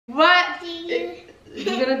You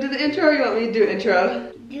gonna do the intro or you want me to do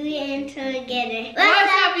intro? Do the intro together.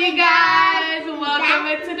 What's up, you guys? Welcome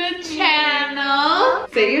back to the channel.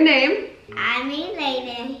 Say your name. I'm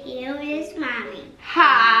Elaine. Here is Mommy.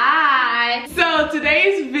 Hi. So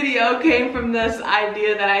today's video came from this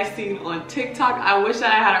idea that I seen on TikTok. I wish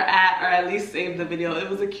that I had her at, or at least saved the video. It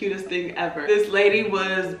was the cutest thing ever. This lady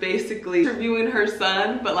was basically interviewing her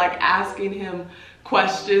son, but like asking him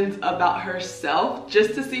questions about herself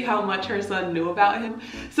just to see how much her son knew about him.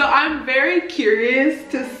 So I'm very curious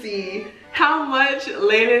to see how much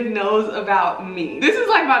Layden knows about me. This is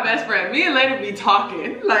like my best friend. Me and Layden be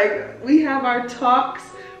talking. Like, we have our talks,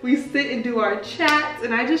 we sit and do our chats,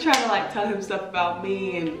 and I just try to like tell him stuff about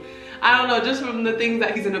me, and I don't know, just from the things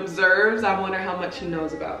that he observes, I wonder how much he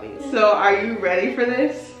knows about me. So are you ready for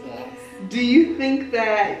this? Yes. Do you think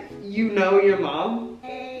that you know your mom?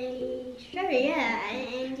 Sure, yeah. I'm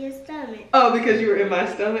in your stomach. Oh, because you were in my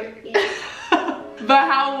stomach? Yeah. But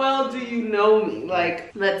how well do you know me?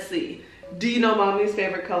 Like, let's see. Do you know Mommy's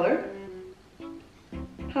favorite color?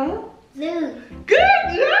 Huh? Blue. Good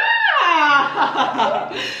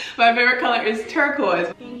job! My favorite color is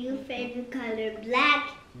turquoise. And your favorite color,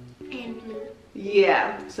 black and blue.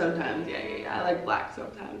 Yeah, sometimes. Yeah. I like black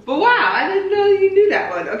sometimes. But wow, I didn't know you knew that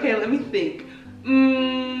one. Okay, let me think.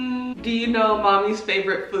 Do you know Mommy's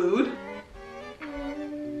favorite food?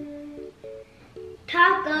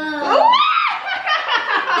 Tacos.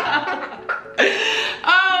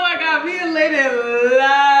 Oh my god, me and Layden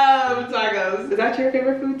love tacos. Is that your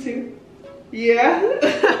favorite food too? Yeah?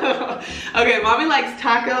 Okay, Mommy likes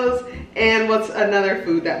tacos, and what's another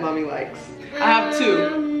food that Mommy likes? I have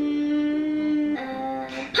two.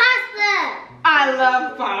 Pasta. I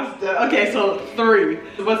love pasta. Okay, so 3.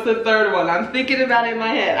 What's the third one? I'm thinking about it in my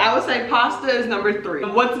head. I would say pasta is number 3.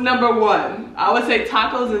 What's number 1? I would say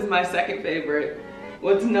tacos is my second favorite.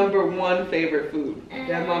 What's number 1 favorite food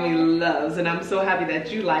that Mommy loves? And I'm so happy that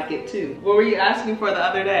you like it too. What were you asking for the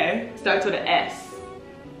other day? Starts with an S.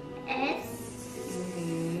 S.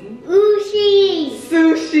 Sushi.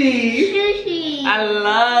 Sushi. Sushi. I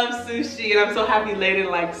love sushi, and I'm so happy Layden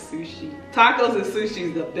likes sushi. Tacos and sushi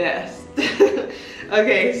is the best.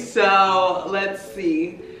 Okay, so let's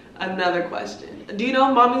see. Another question. Do you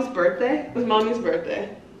know Mommy's birthday? What's Mommy's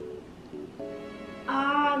birthday?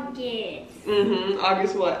 August.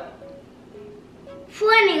 August what?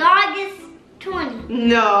 20. August 20.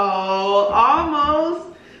 No, almost.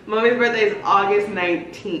 Mommy's birthday is August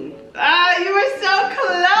 19th. Ah, you were so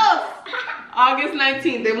close. August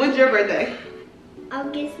 19th. And when's your birthday?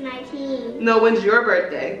 August 19th. No, when's your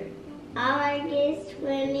birthday? August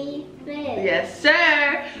 25th. Yes,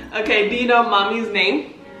 sir. Okay, do you know Mommy's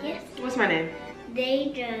name? Yes. What's my name?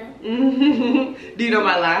 DeJha. Do you know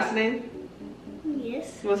my last name?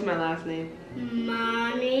 Yes. What's my last name?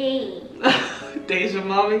 Mommy. DeJha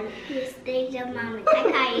Mommy? Yes, DeJha Mommy. I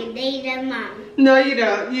call you DeJha Mommy. No, you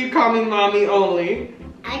don't. You call me Mommy only.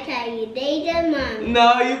 I call you DeJha Mommy.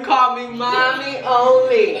 No, you call me Mommy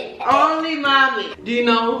only. Only Mommy. Do you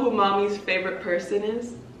know who Mommy's favorite person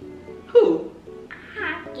is? Who?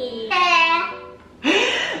 Hockey.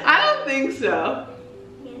 I don't think so.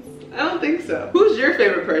 Yes. I don't think so. Who's your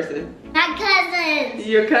favorite person? My cousins.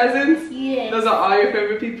 Your cousins? Yes. Those are all your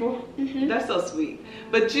favorite people? Mhm. That's so sweet.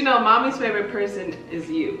 But you know, Mommy's favorite person is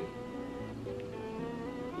you.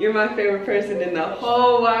 You're my favorite person in the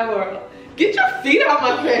whole wide world. Get your feet out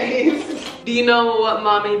my face. Do you know what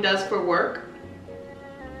Mommy does for work?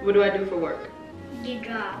 What do I do for work? You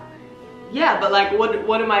draw. Yeah, but like,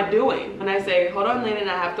 what am I doing? When I say, hold on, Layden,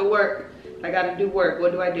 I have to work. I gotta do work.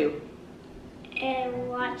 What do I do? And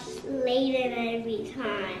watch Layden every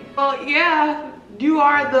time. Well, yeah, you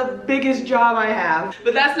are the biggest job I have.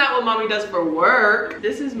 But that's not what Mommy does for work.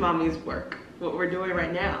 This is Mommy's work, what we're doing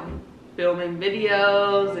right now. Filming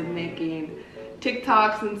videos and making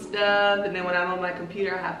TikToks and stuff. And then when I'm on my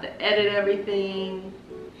computer, I have to edit everything.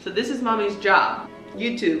 So this is Mommy's job.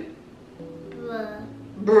 YouTube. Bruh.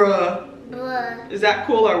 Bruh. Bruh. Is that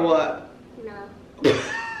cool or what? No.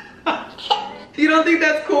 You don't think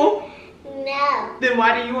that's cool? No. Then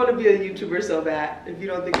why do you want to be a YouTuber so bad if you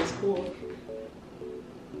don't think it's cool?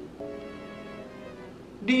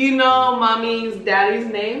 Do you know Mommy's daddy's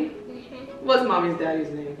name? What's Mommy's daddy's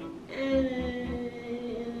name?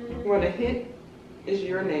 Want a hint? It's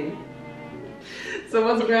your name. So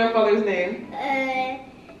what's grandfather's name?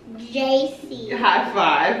 JC. High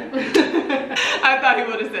five. I thought he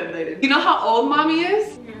would have said later. You know how old Mommy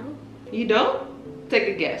is? No. You don't? Take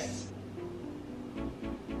a guess.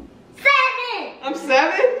 7. I'm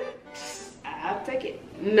 7? I'll take it.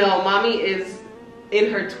 No, Mommy is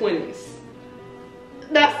in her 20s.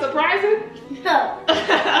 That's surprising? No.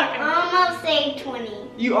 Almost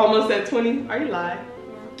You almost said 20? Are you lying?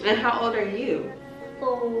 And how old are you?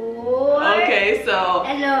 4. Okay, so.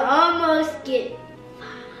 And I'll almost get 5.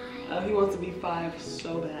 Oh, he wants to be 5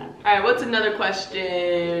 so bad. All right, what's another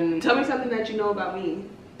question? Tell me something that you know about me.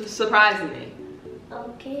 Surprise me.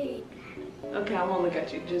 Okay. Okay, I won't look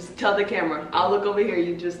at you. Just tell the camera. I'll look over here.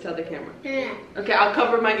 You just tell the camera. Yeah. Okay, I'll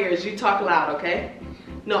cover my ears. You talk loud, okay?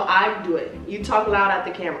 No, I do it. You talk loud at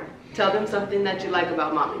the camera. Tell them something that you like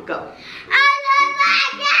about mommy. Go. I love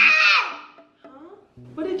my dad! Huh?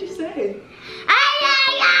 What did you say? I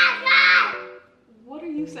love your dad! What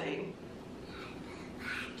are you saying?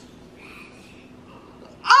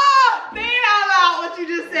 Oh, say it out loud what you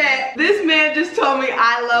just said. This man just told me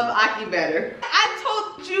I love Aki better. I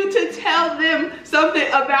told you to tell them something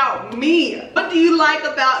about me. What do you like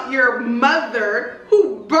about your mother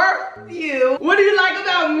who birthed you? What do you like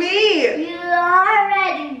about me? You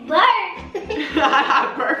already birthed.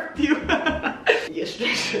 I birthed you. You're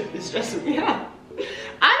stressing me out.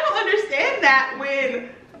 I don't understand that when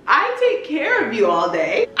I take care of you all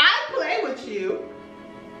day. I play with you.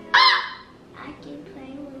 I can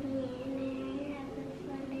play with me and then have a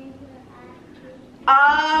funny with Aki.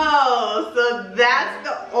 Oh, so that's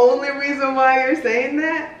the only reason why you're saying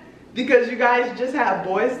that? Because you guys just had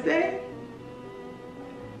Boys Day?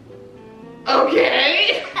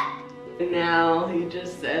 Okay. And now he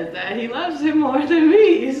just says that he loves him more than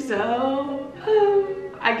me, so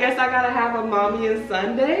I guess I gotta have a mommy and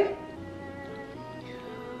Sunday.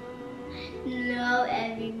 No,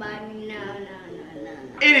 everybody, no.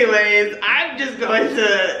 Anyways, I'm just going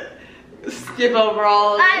to skip over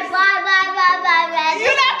all of this. Bye.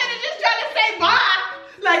 You're not gonna just try to say bye.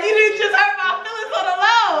 Like you didn't just hurt my feelings on the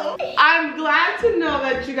low. I'm glad to know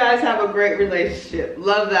that you guys have a great relationship.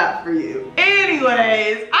 Love that for you.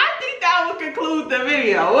 Anyways, I think that will conclude the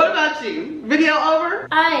video. What about you? Video over?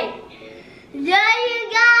 Alright. There you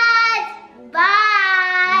go.